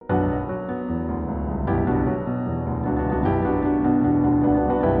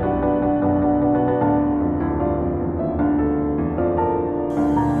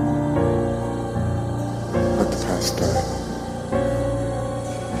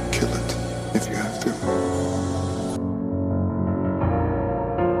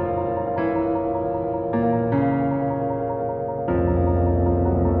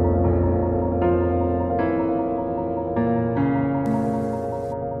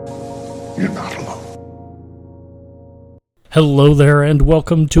You're not alone. Hello there, and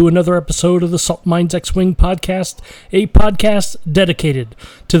welcome to another episode of the Salt Mines X-Wing podcast, a podcast dedicated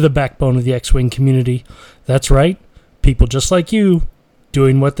to the backbone of the X-Wing community. That's right, people just like you,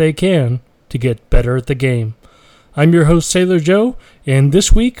 doing what they can to get better at the game. I'm your host, Sailor Joe, and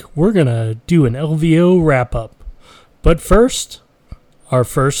this week we're going to do an LVO wrap-up. But first, our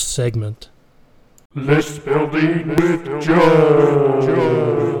first segment. List building with Joe.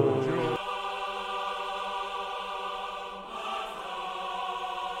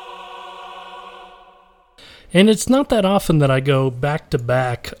 And it's not that often that I go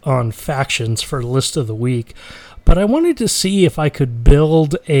back-to-back on factions for List of the Week, but I wanted to see if I could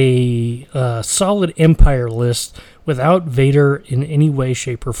build a solid Empire list without Vader in any way,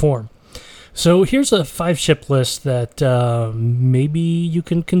 shape, or form. So here's a 5-ship list that maybe you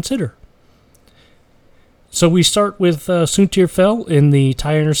can consider. So we start with Soontir Fel in the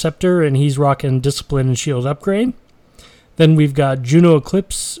TIE Interceptor, and he's rocking Discipline and Shield upgrade. Then we've got Juno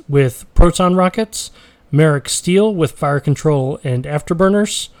Eclipse with Proton Rockets, Merrick Steele with Fire Control and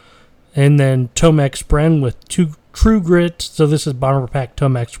Afterburners, and then Tomex Bren with True Grit. So this is Bomber Pack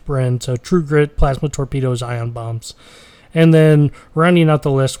Tomex Bren, so True Grit, Plasma Torpedoes, Ion Bombs. And then rounding out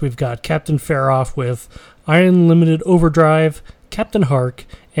the list, we've got Captain Faroff with Iron Limited Overdrive, Captain Hark,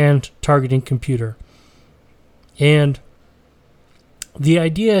 and Targeting Computer. And the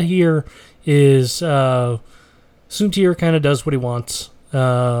idea here is Soontir kind of does what he wants.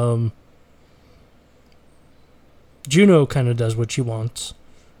 Juno kind of does what she wants.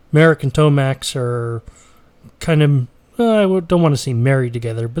 Merrick and Tomax are kind of, I don't want to say married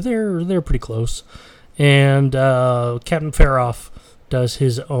together, but they're pretty close. And Captain Faroff does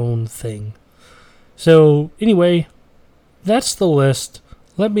his own thing. So anyway, that's the list.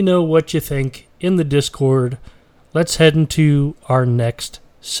 Let me know what you think in the Discord. Let's head into our next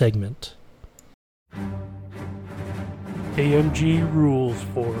segment. AMG Rules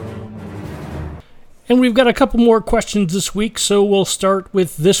Forum. And we've got a couple more questions this week, so we'll start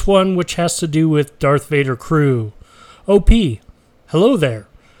with this one, which has to do with Darth Vader crew. OP, hello there.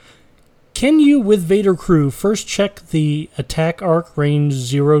 Can you, with Vader crew, first check the attack arc range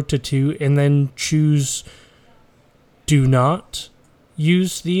 0 to 2 and then choose do not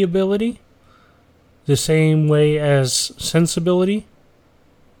use the ability? The same way as sensibility?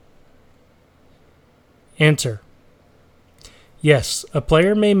 Answer. Yes, a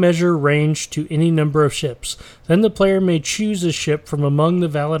player may measure range to any number of ships. Then the player may choose a ship from among the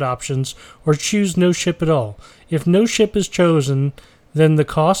valid options or choose no ship at all. If no ship is chosen, then the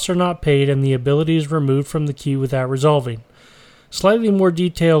costs are not paid and the ability is removed from the queue without resolving. Slightly more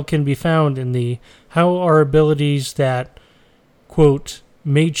detail can be found in the how are abilities that, quote,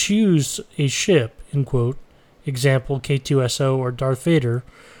 may choose a ship, end quote, example K2SO or Darth Vader,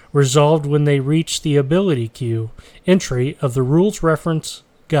 resolved when they reach the ability queue entry of the rules reference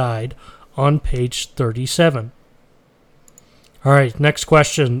guide on page 37. All right, next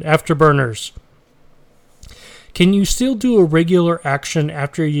question. Afterburners. Can you still do a regular action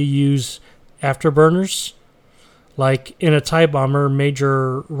after you use afterburners? Like in a TIE Bomber,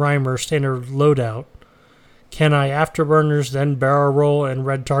 Major Rhymer standard loadout. Can I afterburners then barrel roll and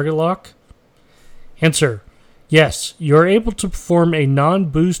red target lock? Answer. Yes, you are able to perform a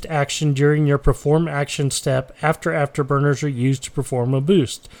non-boost action during your perform action step after afterburners are used to perform a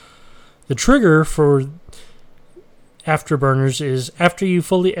boost. The trigger for afterburners is after you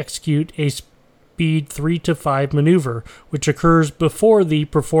fully execute a speed 3 to 5 maneuver, which occurs before the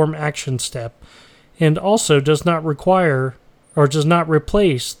perform action step, and also does not require or does not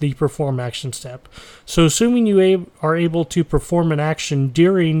replace the perform action step. So assuming you are able to perform an action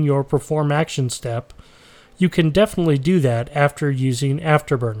during your perform action step, you can definitely do that after using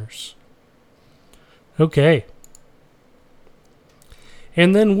afterburners. Okay.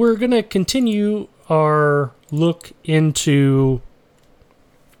 And then we're going to continue our look into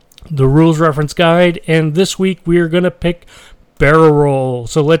the rules reference guide. And this week we are going to pick barrel roll.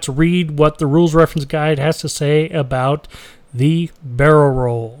 So let's read what the rules reference guide has to say about the barrel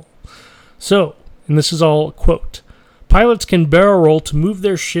roll. So, and this is all quote, pilots can barrel roll to move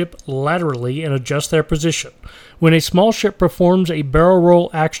their ship laterally and adjust their position. When a small ship performs a barrel roll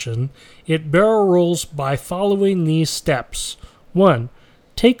action, it barrel rolls by following these steps. 1.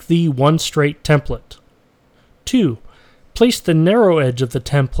 Take the one straight template. 2. Place the narrow edge of the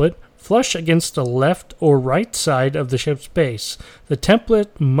template flush against the left or right side of the ship's base. The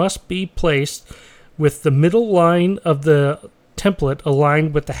template must be placed with the middle line of the template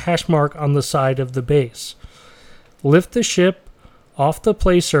aligned with the hash mark on the side of the base. Lift the ship off the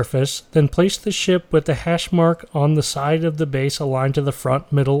play surface, then place the ship with the hash mark on the side of the base aligned to the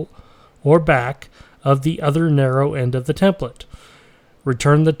front, middle, or back of the other narrow end of the template.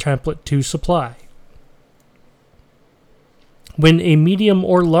 Return the template to supply. When a medium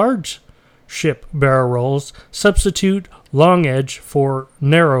or large ship barrel rolls, substitute long edge for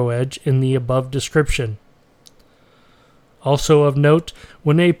narrow edge in the above description. Also of note,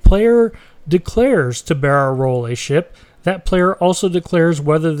 when a player declares to barrel roll a ship, that player also declares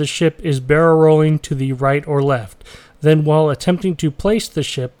whether the ship is barrel rolling to the right or left. Then, while attempting to place the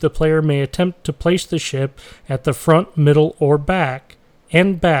ship, the player may attempt to place the ship at the front, middle, or back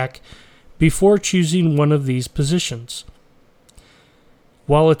before choosing one of these positions.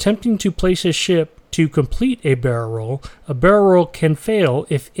 While attempting to place a ship to complete a barrel roll can fail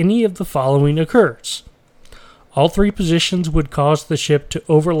if any of the following occurs. All three positions would cause the ship to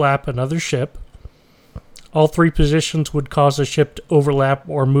overlap another ship. All three positions would cause the ship to overlap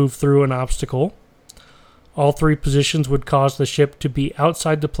or move through an obstacle. All three positions would cause the ship to be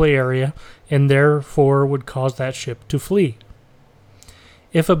outside the play area and therefore would cause that ship to flee.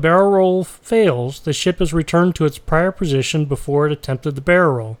 If a barrel roll fails, the ship is returned to its prior position before it attempted the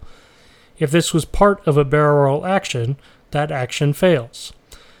barrel roll. If this was part of a barrel roll action, that action fails.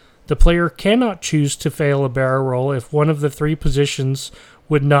 The player cannot choose to fail a barrel roll if one of the three positions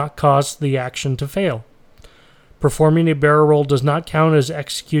would not cause the action to fail. Performing a barrel roll does not count as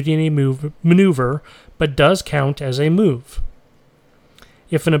executing a maneuver, but does count as a move.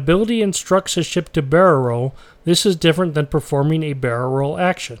 If an ability instructs a ship to barrel roll, this is different than performing a barrel roll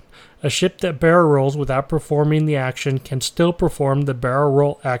action. A ship that barrel rolls without performing the action can still perform the barrel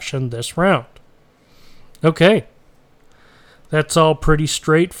roll action this round. Okay. That's all pretty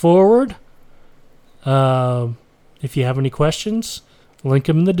straightforward. If you have any questions, link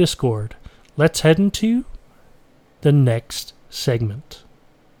them in the Discord. Let's head into the next segment.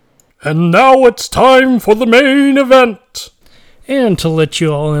 And now it's time for the main event. And to let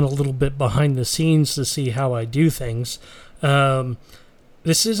you all in a little bit behind the scenes to see how I do things,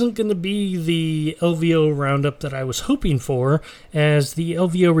 this isn't going to be the LVO roundup that I was hoping for, as the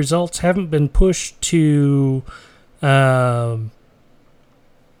LVO results haven't been pushed to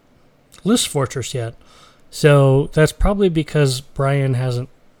List Fortress yet. So that's probably because Brian hasn't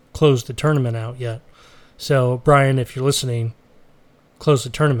closed the tournament out yet. So, Brian, if you're listening, close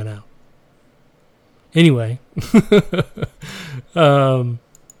the tournament out. Anyway,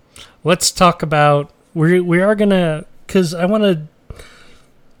 let's talk about, we are going to, because I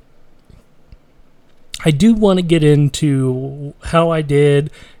do want to get into how I did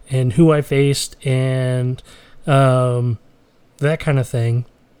and who I faced and that kind of thing.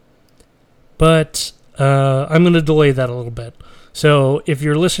 But I'm going to delay that a little bit. So if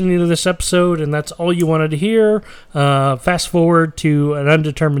you're listening to this episode and that's all you wanted to hear, fast forward to an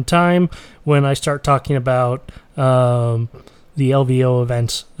undetermined time when I start talking about the LVO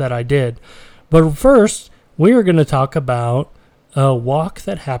events that I did. But first, we are going to talk about a walk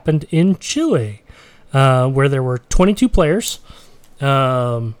that happened in Chile, where there were 22 players.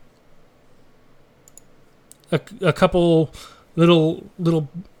 A couple little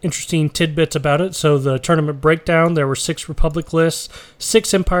interesting tidbits about it. So the tournament breakdown, there were 6 Republic lists,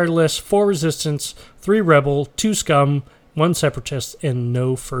 6 Empire lists, 4 Resistance, 3 Rebel, 2 Scum, 1 Separatist, and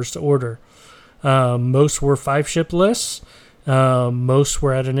no First Order. Most were 5-ship lists. Most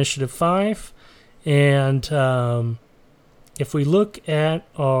were at Initiative 5. And if we look at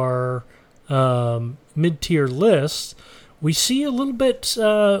our mid-tier list, we see a little bit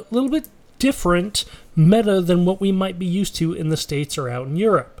different meta than what we might be used to in the States or out in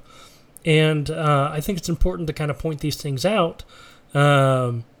Europe. And I think it's important to kind of point these things out,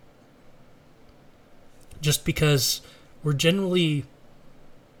 just because we're generally,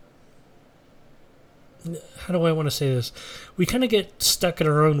 how do I want to say this? We kind of get stuck in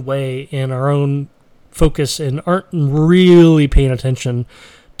our own way and our own focus and aren't really paying attention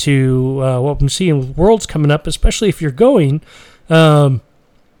to what we see in Worlds coming up, especially if you're going.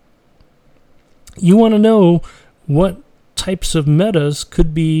 You want to know what types of metas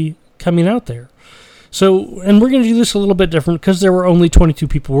could be coming out there. So, and we're going to do this a little bit different because there were only 22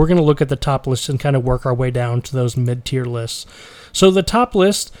 people. We're going to look at the top list and kind of work our way down to those mid-tier lists. So the top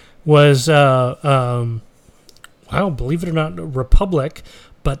list was, believe it or not, Republic,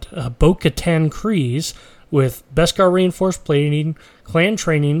 but Bo-Katan Kryze with Beskar Reinforced Plating, Clan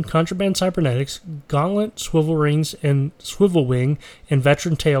Training, Contraband Cybernetics, Gauntlet, Swivel Rings, and Swivel Wing, and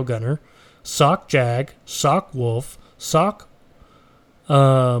Veteran Tail Gunner. Sock Jag, Sock Wolf, Sock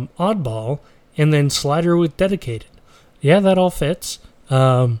Oddball, and then Slider with Dedicated. Yeah, that all fits.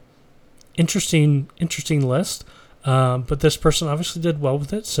 Interesting list. But this person obviously did well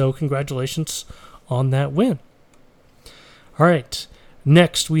with it, so congratulations on that win. All right.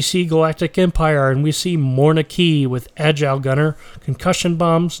 Next, we see Galactic Empire, and we see Morna Key with Agile Gunner, Concussion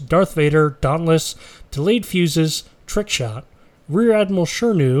Bombs, Darth Vader, Dauntless, Delayed Fuses, Trick Shot, Rear Admiral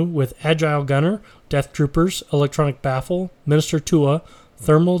Chernu with Agile Gunner, Death Troopers, Electronic Baffle, Minister Tua,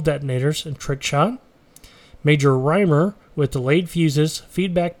 Thermal Detonators, and Trick Shot, Major Reimer with Delayed Fuses,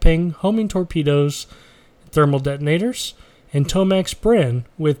 Feedback Ping, Homing Torpedoes, Thermal Detonators, and Tomax Brin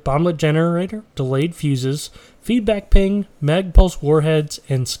with Bomblet Generator, Delayed Fuses, Feedback Ping, Mag Pulse Warheads,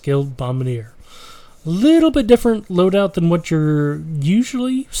 and Skilled Bombardier. A little bit different loadout than what you're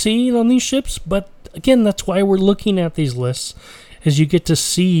usually seeing on these ships, but again, that's why we're looking at these lists, as you get to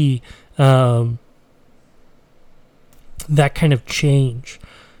see that kind of change.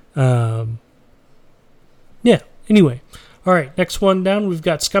 Anyway. All right, next one down, we've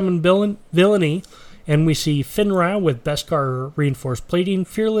got Scum and Villainy, and we see Finra with Beskar Reinforced Plating,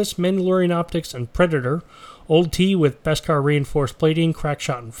 Fearless, Mandalorian Optics, and Predator. Old T with Beskar Reinforced Plating,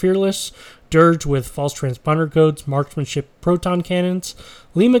 Crackshot, and Fearless. Dirge with False Transponder Codes, Marksmanship, Proton Cannons.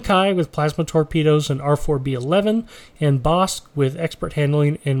 Lima Kai with Plasma Torpedoes and R4B11. And Bosk with Expert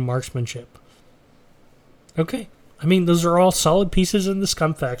Handling and Marksmanship. Okay. I mean, those are all solid pieces in the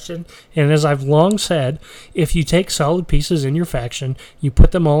Scum faction, and as I've long said, if you take solid pieces in your faction, you put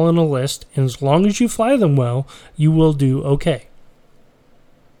them all on a list, and as long as you fly them well, you will do okay.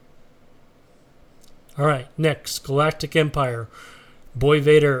 Alright, next, Galactic Empire. Boy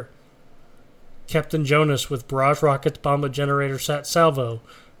Vader, Captain Jonas with Barrage Rockets, Bomba Generator, Sat Salvo.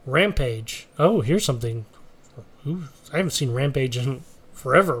 Rampage. Oh, here's something. Ooh, I haven't seen Rampage in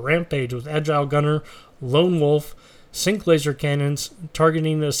forever. Rampage with Agile Gunner, Lone Wolf, Sync Laser Cannons,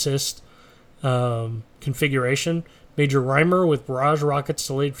 Targeting Assist configuration. Major Reimer with Barrage Rockets,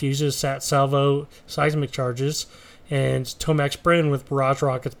 Delayed Fuses, Sat Salvo, Seismic Charges. And Tomax Brin with Barrage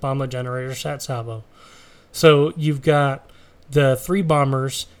Rockets, Bomba Generator, Sat Salvo. So you've got the 3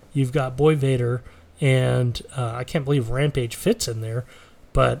 bombers, you've got Boy Vader, and I can't believe Rampage fits in there,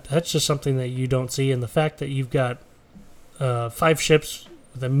 but that's just something that you don't see. And the fact that you've got 5 ships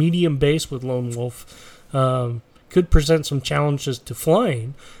with a medium base with Lone Wolf could present some challenges to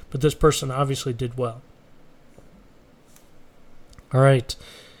flying, but this person obviously did well. All right,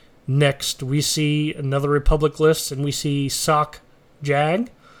 next we see another Republic list, and we see Sock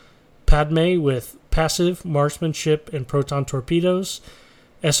Jag, Padme with Passive, Marksmanship, and Proton Torpedoes,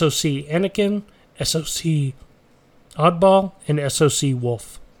 SOC Anakin, SOC Oddball, and SOC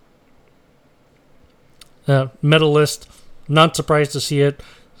Wolf. Meta list, not surprised to see it.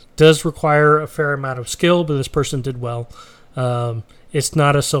 Does require a fair amount of skill, but this person did well. It's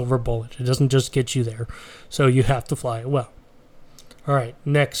not a silver bullet. It doesn't just get you there, so you have to fly it well. All right,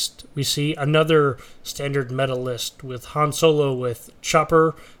 next we see another standard meta list with Han Solo with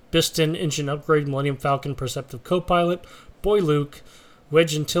Chopper, Biston, Engine Upgrade, Millennium Falcon, Perceptive Copilot, Boy Luke,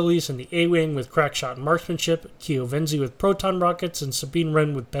 Wedge Antilles in the A-Wing with Crackshot and Marksmanship, Keo Venzi with Proton Rockets, and Sabine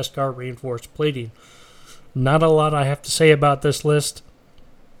Wren with Beskar Reinforced Plating. Not a lot I have to say about this list.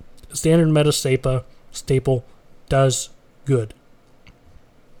 Standard meta staple does good.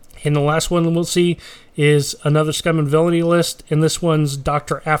 And the last one we'll see is another Scum and Villainy list, and this one's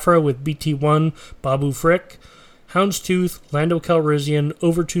Dr. Afra with BT-1, Babu Frick, Houndstooth, Lando Calrissian,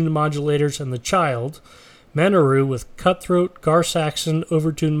 Overtuned Modulators, and the Child, Manaru with Cutthroat, Gar Saxon,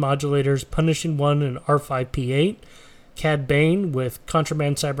 Overtuned Modulators, Punishing One, and R5P8, Cad Bane with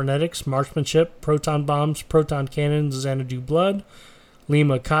Contraband Cybernetics, Marksmanship, Proton Bombs, Proton Cannons, Xanadu Blood,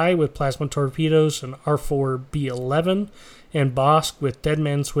 Lima Kai with Plasma Torpedoes and R4B11, and Bosk with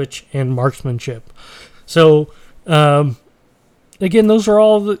Deadman Switch and Marksmanship. So, again, those are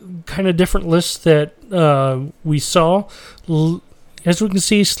all the kind of different lists that we saw. As we can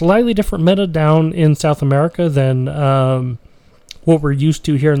see, slightly different meta down in South America than what we're used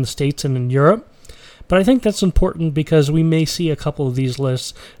to here in the States and in Europe. But I think that's important because we may see a couple of these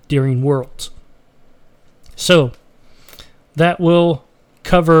lists during Worlds. So, that will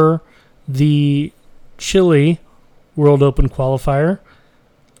cover the Chile World Open Qualifier.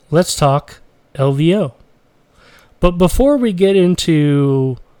 Let's talk LVO. But before we get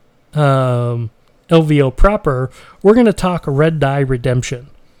into LVO proper, we're going to talk Red Die Redemption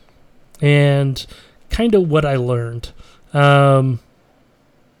and kind of what I learned. Now,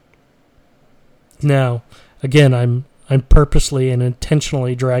 again, I'm purposely and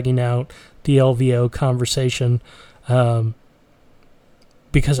intentionally dragging out the LVO conversation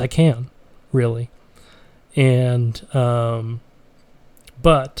because I can, really. And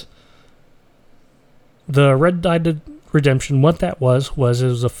but the Red Die Redemption, what that was it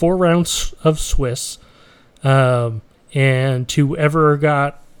was a 4 rounds of Swiss, and whoever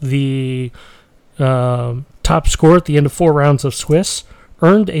got the top top score at the end of 4 rounds of Swiss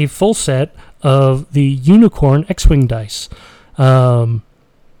earned a full set of the Unicorn X-Wing dice. Now,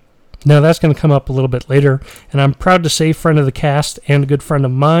 that's going to come up a little bit later, and I'm proud to say friend of the cast and a good friend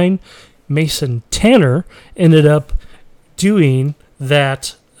of mine, Mason Tanner, ended up doing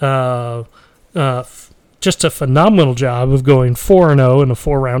that just a phenomenal job of going 4-0 in a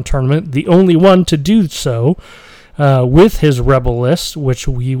 4-round tournament, the only one to do so with his Rebel list, which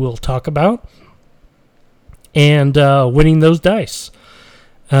we will talk about, and winning those dice.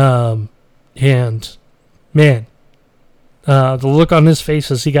 And, man, the look on his face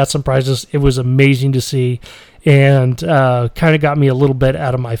as he got some prizes, it was amazing to see, and kind of got me a little bit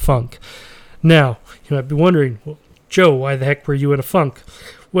out of my funk. Now, you might be wondering, well, Joe, why the heck were you in a funk?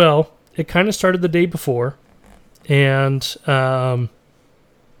 Well, it kind of started the day before, and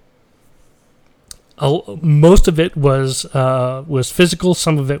most of it was physical,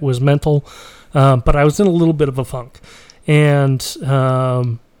 some of it was mental, but I was in a little bit of a funk, and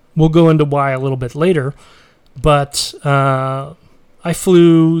we'll go into why a little bit later. But I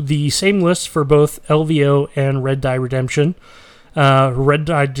flew the same list for both LVO and Red Die Redemption. Red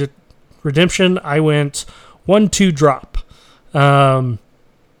Die Redemption, I went 1-2 drop.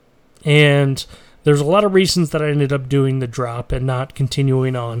 And there's a lot of reasons that I ended up doing the drop and not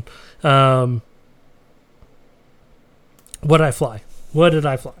continuing on. What did I fly?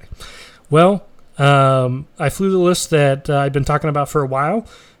 Well, I flew the list that I've been talking about for a while.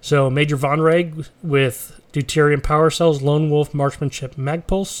 So Major Von Reg with Deuterium Power Cells, Lone Wolf, Marksmanship,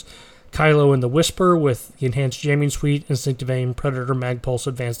 Magpulse. Kylo and the Whisper with the Enhanced Jamming Suite, Instinctive Aim, Predator, Magpulse,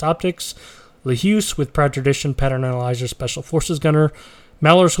 Advanced Optics. Lehuse with Proud Tradition, Pattern Analyzer, Special Forces Gunner.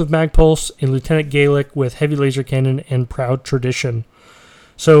 Malors with Magpulse, and Lieutenant Gaelic with Heavy Laser Cannon and Proud Tradition.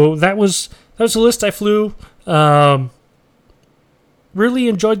 So that was the list I flew. Really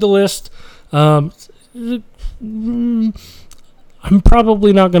enjoyed the list. I'm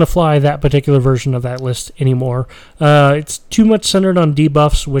probably not going to fly that particular version of that list anymore. It's too much centered on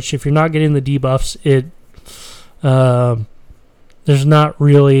debuffs, which if you're not getting the debuffs, there's not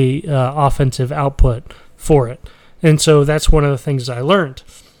really offensive output for it. And so that's one of the things I learned.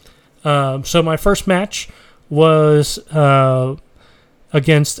 So my first match was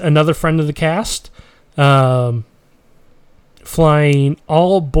against another friend of the cast, flying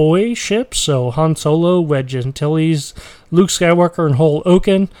all boy ships, so Han Solo, Wedge Antilles, Luke Skywalker, and Hole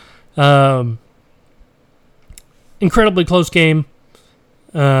Oaken. Incredibly close game.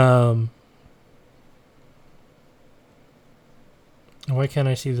 Why can't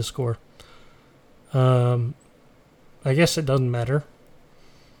I see the score? I guess it doesn't matter.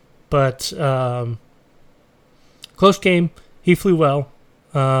 But close game. He flew well.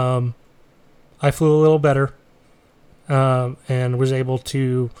 I flew a little better. And was able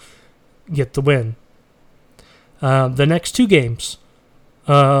to get the win. The next two games,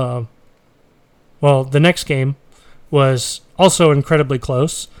 the next game was also incredibly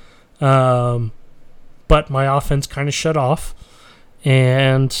close, but my offense kind of shut off,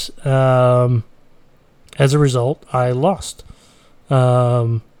 and as a result, I lost.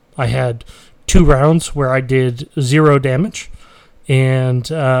 I had 2 rounds where I did 0 damage, and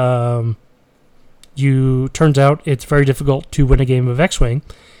turns out it's very difficult to win a game of X-Wing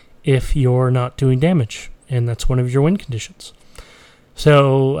if you're not doing damage, and that's one of your win conditions.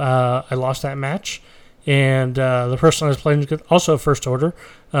 So I lost that match, and the person I was playing, also First Order,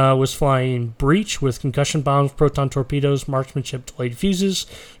 was flying Breach with concussion bombs, proton torpedoes, marksmanship, delayed fuses,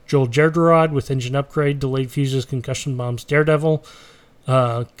 Joel Jerderod with engine upgrade, delayed fuses, concussion bombs, Daredevil,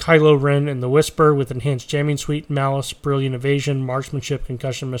 Kylo Ren and the Whisper with enhanced jamming suite, Malice, brilliant evasion, marksmanship,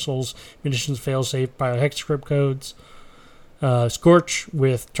 concussion missiles, munitions failsafe, biohexscript codes, Scorch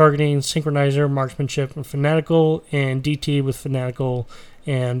with targeting, synchronizer, marksmanship, and fanatical, and DT with fanatical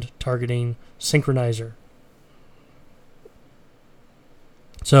and targeting synchronizer.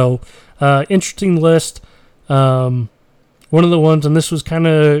 So, interesting list. One of the ones, and this was kind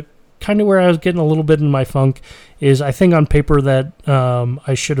of where I was getting a little bit in my funk, is I think on paper that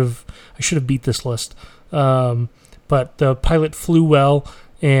I should have beat this list. But the pilot flew well,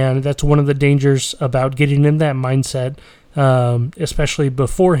 and that's one of the dangers about getting in that mindset, especially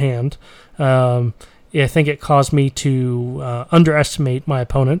beforehand. I think it caused me to underestimate my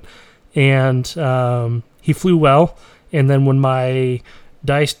opponent, and he flew well. And then when my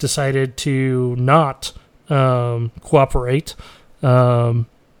dice decided to not cooperate, that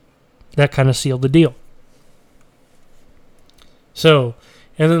kind of sealed the deal. So,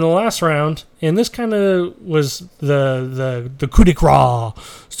 and then the last round, and this kind of was the coup de grace,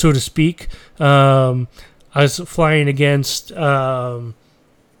 so to speak. I was flying against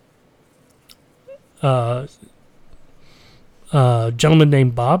gentleman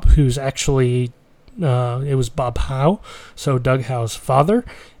named Bob, who's actually it was Bob Howe, so Doug Howe's father,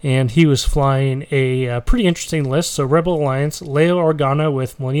 and he was flying a pretty interesting list. So Rebel Alliance, Leo Organa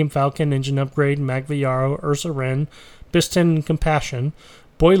with Millennium Falcon, Engine Upgrade, Magviaro, Ursa Wren, Biston, and Compassion,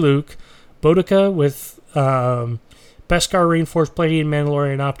 Boy Luke, Bodica with Beskar Reinforced Plating,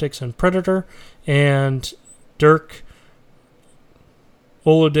 Mandalorian Optics, and Predator, and Dirk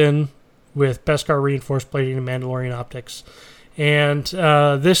Olodin with Beskar Reinforced Plating and Mandalorian Optics. And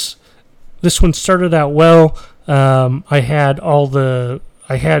this one started out well. I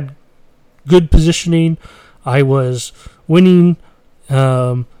had good positioning. I was winning.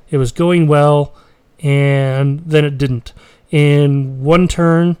 It was going well, and then it didn't. In one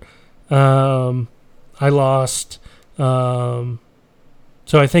turn, I lost. So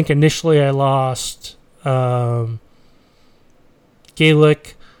I think initially I lost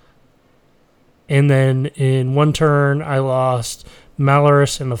Gaelic, and then in one turn I lost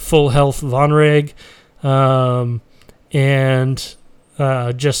Malorus and a full health Vonreg, and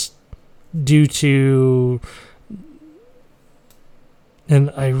just due to, and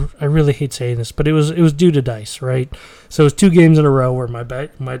I really hate saying this, but it was due to dice, right? So it was 2 games in a row where my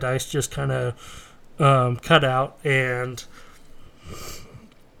dice just kind of cut out, and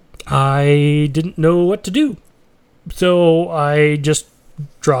I didn't know what to do. So I just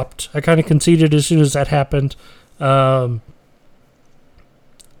dropped. I kind of conceded as soon as that happened, and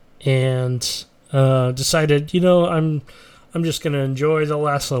decided, I'm just going to enjoy the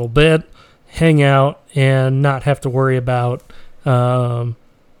last little bit, hang out, and not have to worry about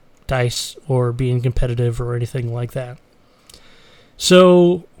dice or being competitive or anything like that.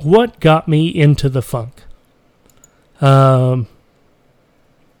 So what got me into the funk?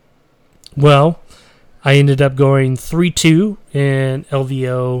 Well, I ended up going 3-2 in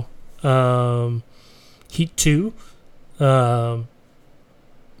LVO Heat 2,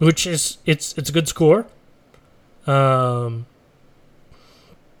 which is it's a good score.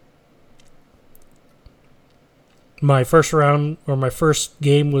 My first round, or my first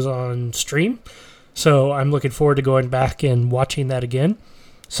game, was on stream, so I'm looking forward to going back and watching that again.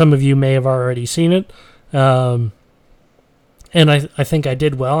 Some of you may have already seen it. And I think I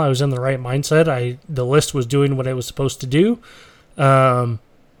did well. I was in the right mindset. The list was doing what it was supposed to do. So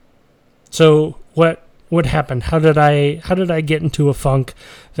what happened? How did I get into a funk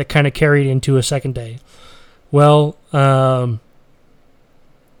that kind of carried into a second day? Well,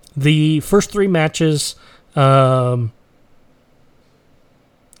 the first 3 matches, they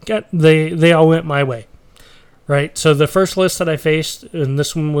all went my way, right? So the first list that I faced, and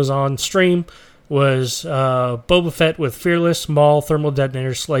this one was on stream, was Boba Fett with Fearless, Maul, Thermal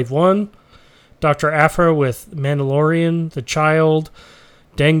Detonator, Slave 1, Dr. Aphra with Mandalorian, The Child,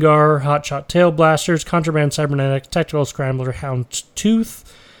 Dengar, Hotshot Tail Blasters, Contraband Cybernetic, Tactical Scrambler, Hound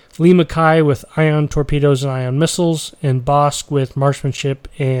Tooth, Lee Mackay with Ion Torpedoes and Ion Missiles, and Bosk with Marksmanship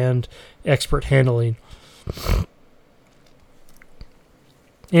and Expert Handling.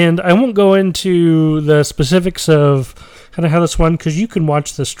 And I won't go into the specifics of kind of how this went, because you can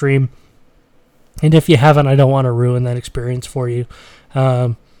watch the stream. And if you haven't, I don't want to ruin that experience for you.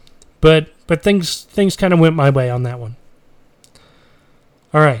 But things kind of went my way on that one.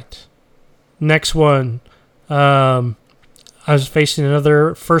 All right. Next one. I was facing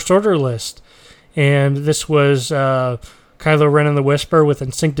another First Order list. And this was Kylo Ren and the Whisper with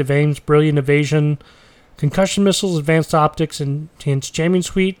Instinctive Aims, Brilliant Evasion, Concussion Missiles, Advanced Optics, and Enhanced Jamming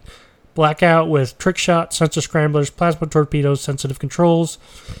Suite. Blackout with Trick Shot, Sensor Scramblers, Plasma Torpedoes, Sensitive Controls.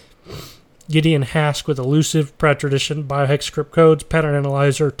 Gideon Hask with Elusive, Predator Edition, Biohex Script Codes, Pattern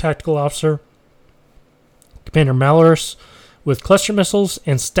Analyzer, Tactical Officer. Commander Malorus with Cluster Missiles,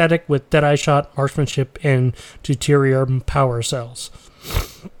 and Static with Deadeye Shot, Marksmanship, and Deuterium Power Cells.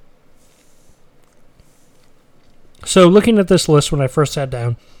 So looking at this list when I first sat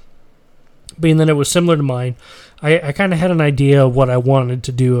down, being that it was similar to mine, I kind of had an idea of what I wanted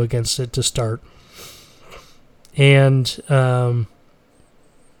to do against it to start. And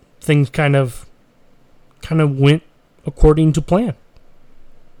things kind of went according to plan,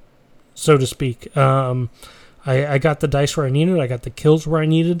 so to speak. I got the dice where I needed. I got the kills where I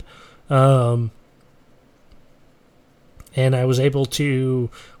needed. And I was able to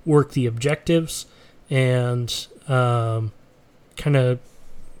work the objectives and kind of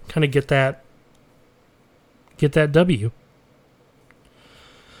get that W.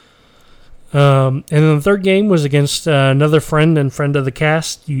 And then the third game was against another friend and friend of the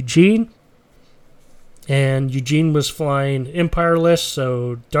cast, Eugene. And Eugene was flying Empire list,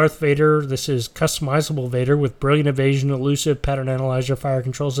 so Darth Vader. This is customizable Vader with Brilliant Evasion, Elusive, Pattern Analyzer, Fire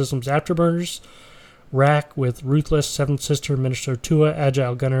Control Systems, Afterburners. Rack with Ruthless, Seventh Sister, Minister Tua,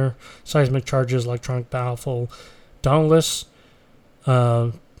 Agile Gunner, Seismic Charges, Electronic Baffle, Dauntless,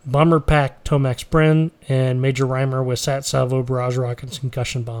 Bomber Pack, Tomax Bren, and Major Rhymer with Sat Salvo, Barrage Rockets,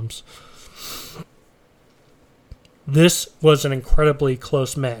 Concussion Bombs. This was an incredibly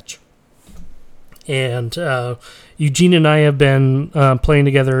close match. And Eugene and I have been playing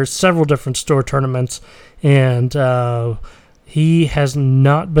together several different store tournaments, and he has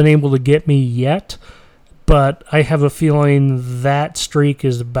not been able to get me yet, but I have a feeling that streak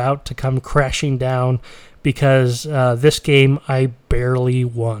is about to come crashing down because this game I barely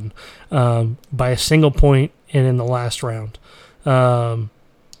won by a single point and in the last round.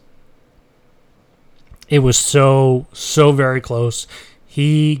 It was so very close.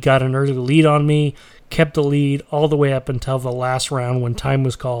 He got an early lead on me, kept the lead all the way up until the last round when time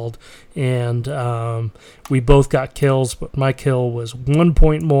was called, and we both got kills, but my kill was 1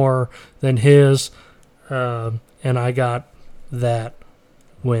 point more than his, and I got that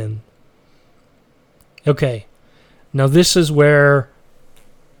win. Okay, now this is where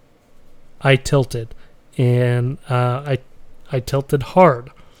I tilted, and I tilted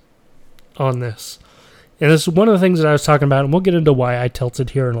hard on this. And this is one of the things that I was talking about, and we'll get into why I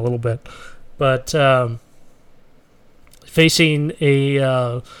tilted here in a little bit. But facing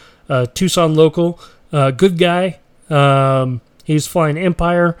a Tucson local, good guy. He's flying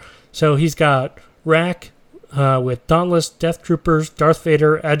Empire, so he's got Rack with Dauntless, Death Troopers, Darth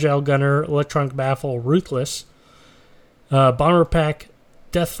Vader, Agile Gunner, Electronic Baffle, Ruthless, Bomber Pack,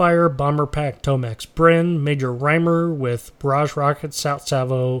 Deathfire, Bomber Pack, Tomax Bren, Major Rhymer with Barrage Rockets, Sat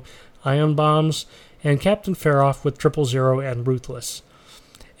Salvo, Ion Bombs, and Captain Faroff with 000 and Ruthless.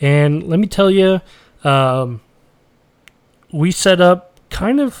 And let me tell you, we set up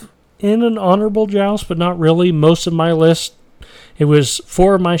kind of in an honorable joust, but not really. Most of my list, it was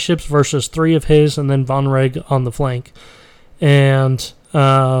 4 of my ships versus 3 of his, and then Von Reg on the flank. And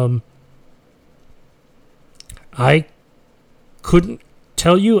I couldn't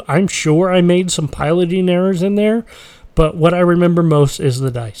tell you. I'm sure I made some piloting errors in there, but what I remember most is the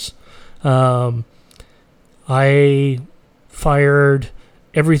dice. I fired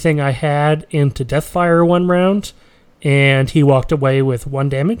everything I had into Deathfire one round, and he walked away with 1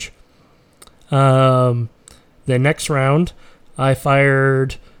 damage. The next round, I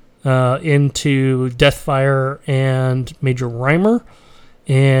fired into Deathfire and Major Rhymer,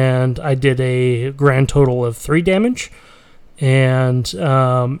 and I did a grand total of 3 damage. And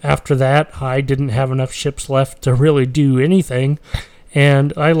after that, I didn't have enough ships left to really do anything,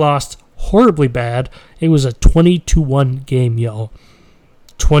 and I lost horribly bad. It was a 20-1 game, y'all.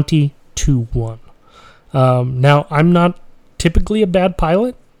 20-1. Now, I'm not typically a bad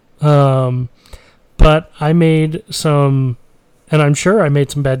pilot, but I made some, and I'm sure I made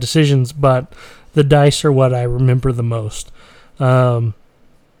some bad decisions, but the dice are what I remember the most. But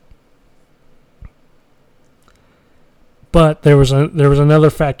there was another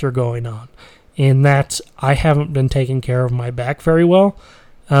factor going on, and that's I haven't been taking care of my back very well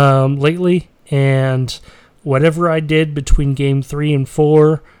lately, and whatever I did between game 3 and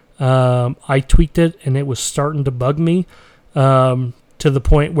 4, I tweaked it, and it was starting to bug me to the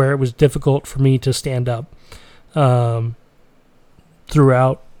point where it was difficult for me to stand up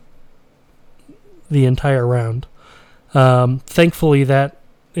throughout the entire round. Thankfully,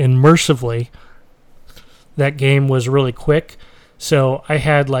 and mercifully, that game was really quick, so I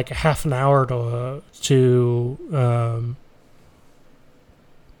had like a half an hour to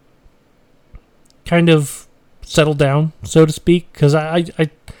kind of settle down, so to speak, because I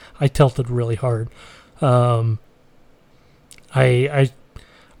tilted really hard. I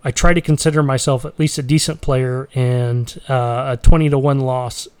try to consider myself at least a decent player, and a 20-1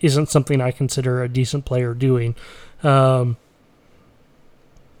 loss isn't something I consider a decent player doing.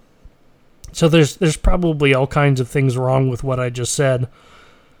 So there's probably all kinds of things wrong with what I just said,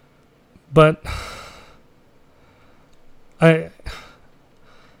 but I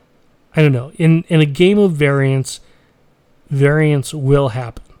don't know. In a game of variance will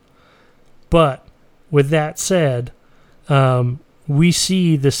happen. But with that said, we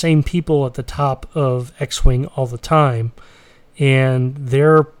see the same people at the top of X-Wing all the time, and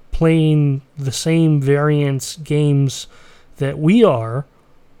they're playing the same variance games that we are,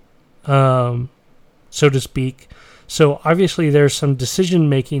 so to speak. So obviously there's some decision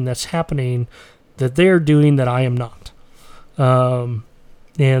making that's happening that they're doing that I am not.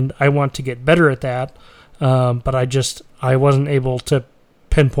 And I want to get better at that, but I wasn't able to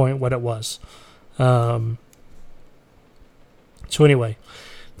pinpoint what it was. So anyway,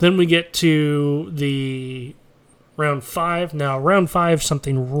 then we get to the round 5. Now, round 5,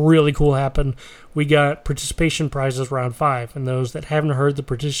 something really cool happened. We got participation prizes round 5. And those that haven't heard, the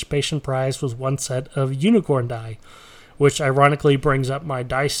participation prize was one set of unicorn die, which ironically brings up my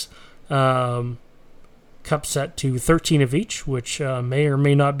dice cup set to 13 of each, which may or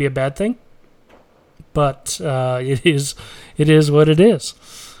may not be a bad thing. But it is what it is.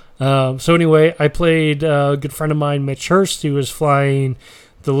 So anyway, I played a good friend of mine, Mitch Hurst, who was flying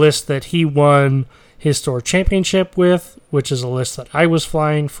the list that he won his store championship with, which is a list that I was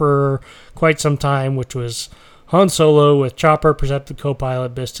flying for quite some time, which was Han Solo with Chopper, Perceptive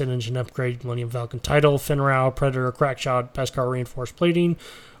Co-Pilot, Biston, Engine Upgrade, Millennium Falcon Title, Finn Rao, Predator, Crackshot, Beskar Reinforced Plating,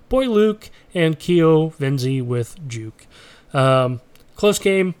 Boy Luke, and Keo Vinzi with Juke. Close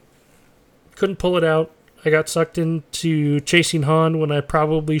game. Couldn't pull it out. I got sucked into chasing Han when I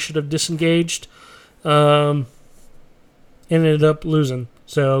probably should have disengaged. Ended up losing.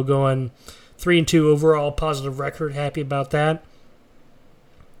 So going 3-2 overall, positive record. Happy about that.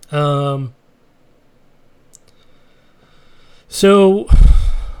 So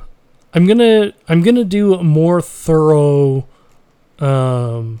I'm gonna do a more thorough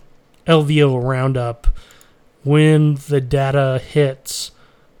LVO roundup when the data hits.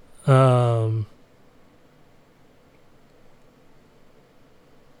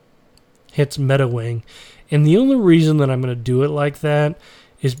 Hits MetaWing. And the only reason that I'm going to do it like that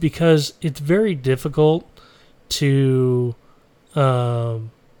is because it's very difficult to kind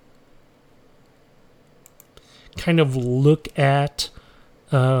of look at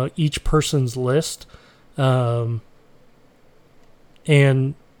each person's list and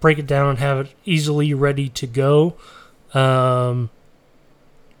break it down and have it easily ready to go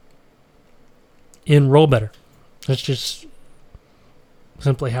in Roll Better. That's just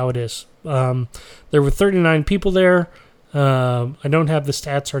simply how it is. There were 39 people there. I don't have the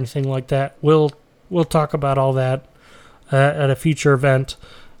stats or anything like that. We'll talk about all that at a future event.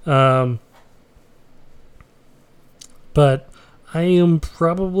 But I am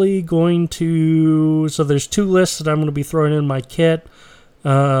probably going to... So there's 2 lists that I'm going to be throwing in my kit.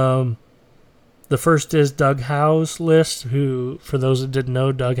 The first is Doug Howe's list, who, for those that didn't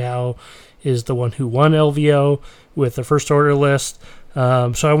know, Doug Howe is the one who won LVO with the first order list.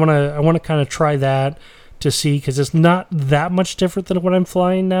 So I want to kind of try that to see, because it's not that much different than what I'm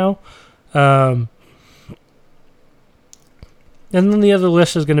flying now. And then the other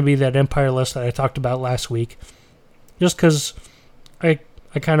list is going to be that Empire list that I talked about last week, just because I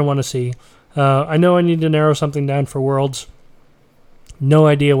kind of want to see. I know I need to narrow something down for Worlds. No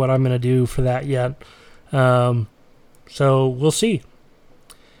idea what I'm going to do for that yet. So we'll see.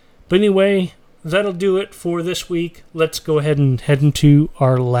 But anyway, that'll do it for this week. Let's go ahead and head into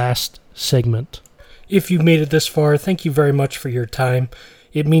our last segment. If you've made it this far, thank you very much for your time.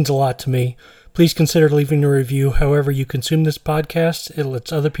 It means a lot to me. Please consider leaving a review however you consume this podcast. It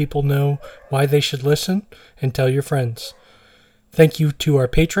lets other people know why they should listen, and tell your friends. Thank you to our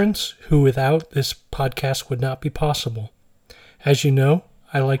patrons, who without this podcast would not be possible. As you know,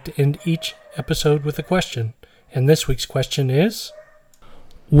 I like to end each episode with a question, and this week's question is...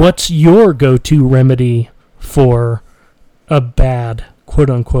 What's your go-to remedy for a bad,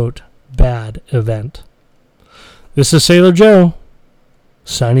 quote-unquote, bad event? This is Sailor Joe,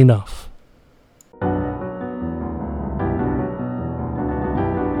 signing off.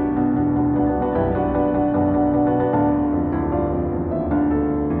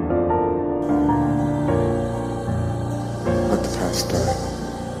 Let the past die.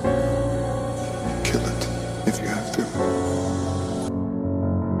 Kill it if you have to.